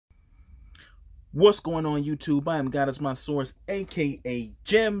What's going on, YouTube? I am God is my source, aka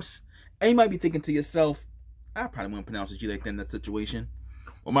Gems. And you might be thinking to yourself, I probably wouldn't pronounce it G like that in that situation.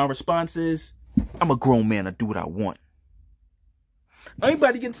 Well, my response is, I'm a grown man, I do what I want.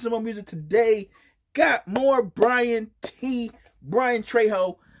 Anybody get into some more music today? Got more Bryann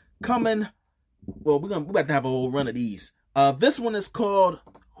Trejo coming. Well, we're about to have a whole run of these. This one is called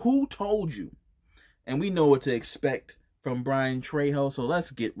Who Told You? And we know what to expect from Bryann Trejo, so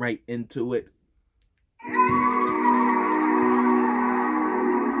let's get right into it.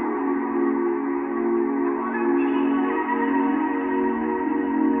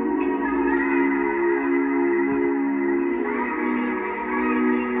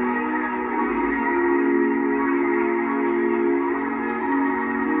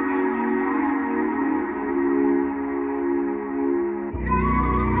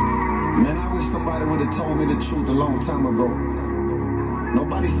 Man, I wish somebody would have told me the truth a long time ago.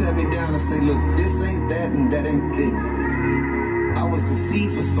 Nobody sat me down and say, look, this ain't that and that ain't this. I was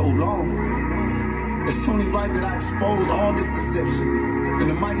deceived for so long. It's only right that I expose all this deception. In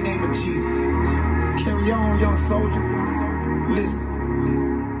the mighty name of Jesus. Carry on, young soldier. Listen.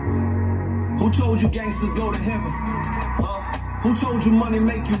 Who told you gangsters go to heaven? Who told you money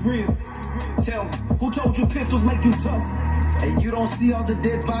make you real? Tell me, who told you pistols make you tough? And you don't see all the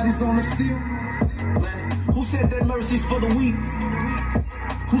dead bodies on the field? Man, who said that mercy's for the weak?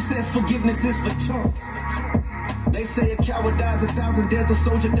 Who said forgiveness is for chumps? They say a coward dies 1,000 deaths, a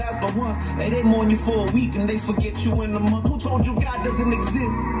soldier dies by one. Hey, they mourn you for a week and they forget you in a month. Who told you God doesn't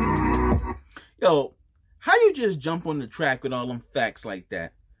exist? Yo, how you just jump on the track with all them facts like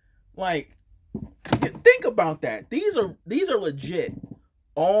that? Like, think about that. These are legit.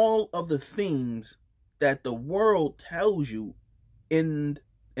 All of the things that the world tells you in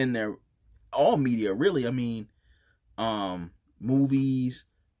their all media, really. I mean, movies,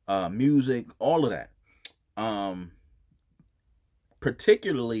 music, all of that.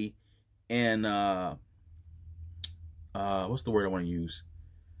 Particularly in what's the word I want to use?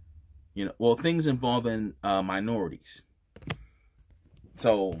 You know, well, things involving minorities.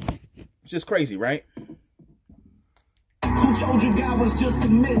 So it's just crazy, right? Who told you God was just a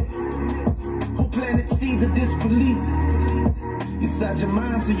myth? Who planted seeds of disbelief inside your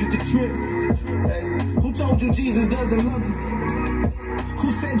mind so you could trip? Hey, who told you Jesus doesn't love you?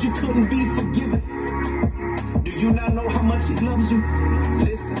 Who said you couldn't be forgiven? Do you not know how much he loves you?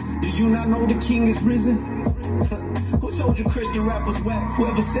 Listen, do you not know the king is risen? Who told you Christian rap was whack?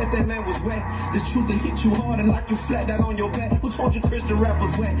 Whoever said that man was whack, the truth will hit you hard and knock you flat down on your back. Who told you Christian rap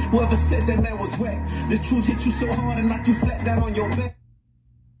was whack? Whoever said that man was whack, the truth hit you so hard and knock you flat down on your back.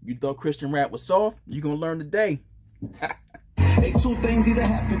 You thought Christian rap was soft? You're gonna learn today. Hey, two things either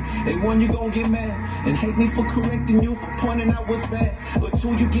happen. Hey, one, you gon' get mad and hate me for correcting you, for pointing out what's bad. Or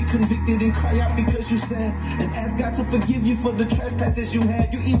two, you get convicted and cry out because you sad and ask God to forgive you for the trespasses you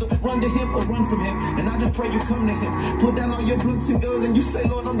had. You either run to him or run from him, and I just pray you come to him. Put down all your blunts and guns and you say,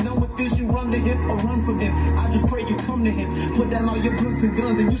 Lord, I'm done with this. You run to him or run from him. I just pray you come to him. Put down all your blunts and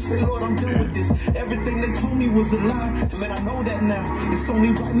guns and you say, Lord, I'm done with this. Everything they told me was a lie, and man, I know that now. It's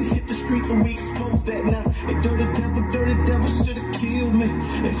only right we hit the streets and we expose that now. Hey, dirty devil should have killed me.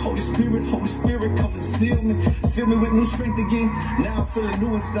 Hey, Holy Spirit, come and seal me. Fill me with new strength again. Now I'm feeling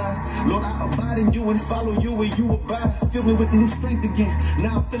new inside. Lord, I abide in you and follow you where you abide. Fill me with new strength again.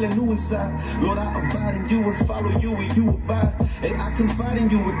 Now I'm feeling new inside. Lord, I abide in you and follow you where you abide. Hey, I confide in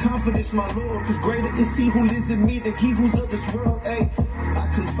you with confidence, my Lord, because greater is he who lives in me than he who's of this world. Hey, I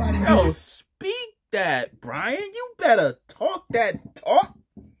confide in you. Yo, speak that, Bryann. You better talk that talk.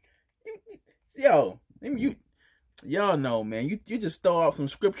 Yo, y'all know, man. You just throw out some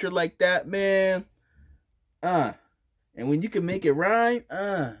scripture like that, man. And when you can make it rhyme,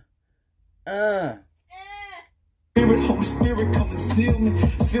 Holy Spirit, come and seal me.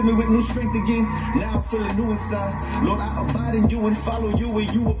 Fill me with new strength again. Now I'm feeling new inside. Lord, I abide in you and follow you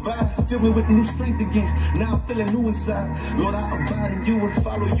where you abide. Fill me with new strength again. Now I'm feeling new inside. Lord, I abide in you and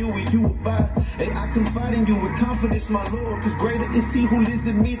follow you where you abide. Hey, I confide in you with confidence, my Lord, because greater is he who lives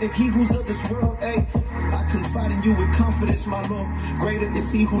in me than he who's of this world. Hey, I confide in you with confidence, my Lord. Greater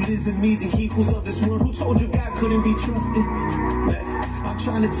is he who lives in me than he who's of this world. Who told you God couldn't be trusted? Man, I'm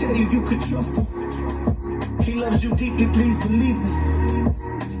trying to tell you, you could trust him. He loves you deeply, please believe me.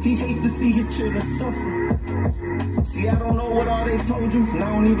 He hates to see his children suffer. See, I don't know what all they told you, and I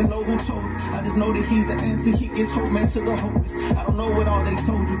don't even know who told you. I just know that he's the answer. He gives hope, man, to the hopeless. I don't know what all they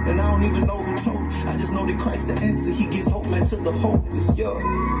told you, and I don't even know who told you. I just know that Christ's the answer. He gives hope, man, to the hopeless. Yo,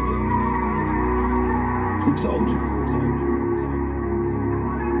 who told you?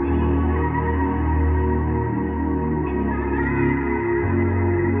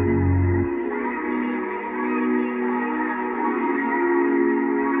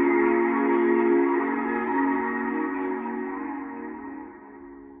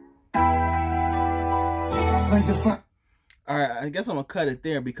 trying to find. All right, I guess I'm gonna cut it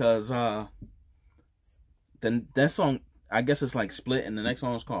there because then that song, I guess it's like split, and the next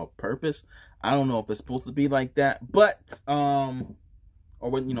song is called Purpose. I don't know if it's supposed to be like that, but or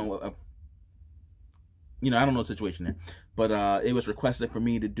when I don't know the situation there, but it was requested for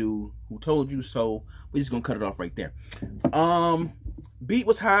me to do Who Told You, so we're just gonna cut it off right there. Beat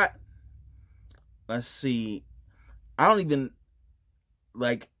was hot. Let's see. I don't even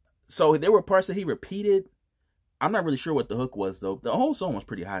so there were parts that he repeated. I'm not really sure what the hook was though. The whole song was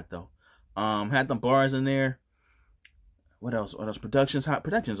pretty hot though. Had them bars in there. What else? Production's hot.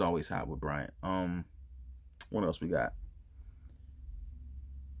 Production's always hot with Bryann. What else we got?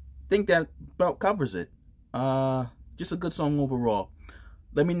 Think that about covers it. Just a good song overall.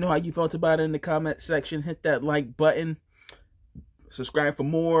 Let me know how you felt about it in the comment section. Hit that like button. Subscribe for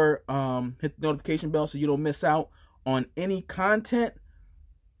more. Hit the notification bell so you don't miss out on any content.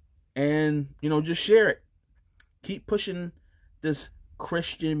 And just share it. Keep pushing this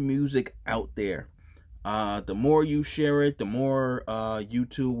Christian music out there. The more you share it, the more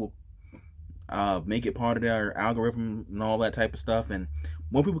YouTube will make it part of their algorithm and all that type of stuff, and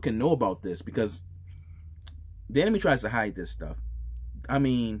more people can know about this, because the enemy tries to hide this stuff. I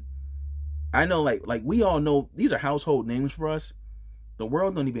mean, I know like we all know these are household names for us. The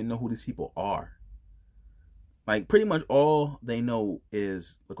world don't even know who these people are. Like, pretty much all they know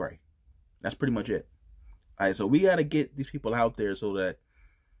is Lecrae. That's pretty much it. All right, so we got to get these people out there so that,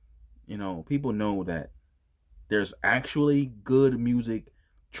 people know that there's actually good music,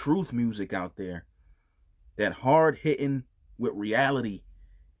 truth music out there, that hard-hitting with reality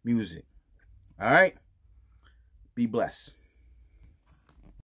music. All right? Be blessed.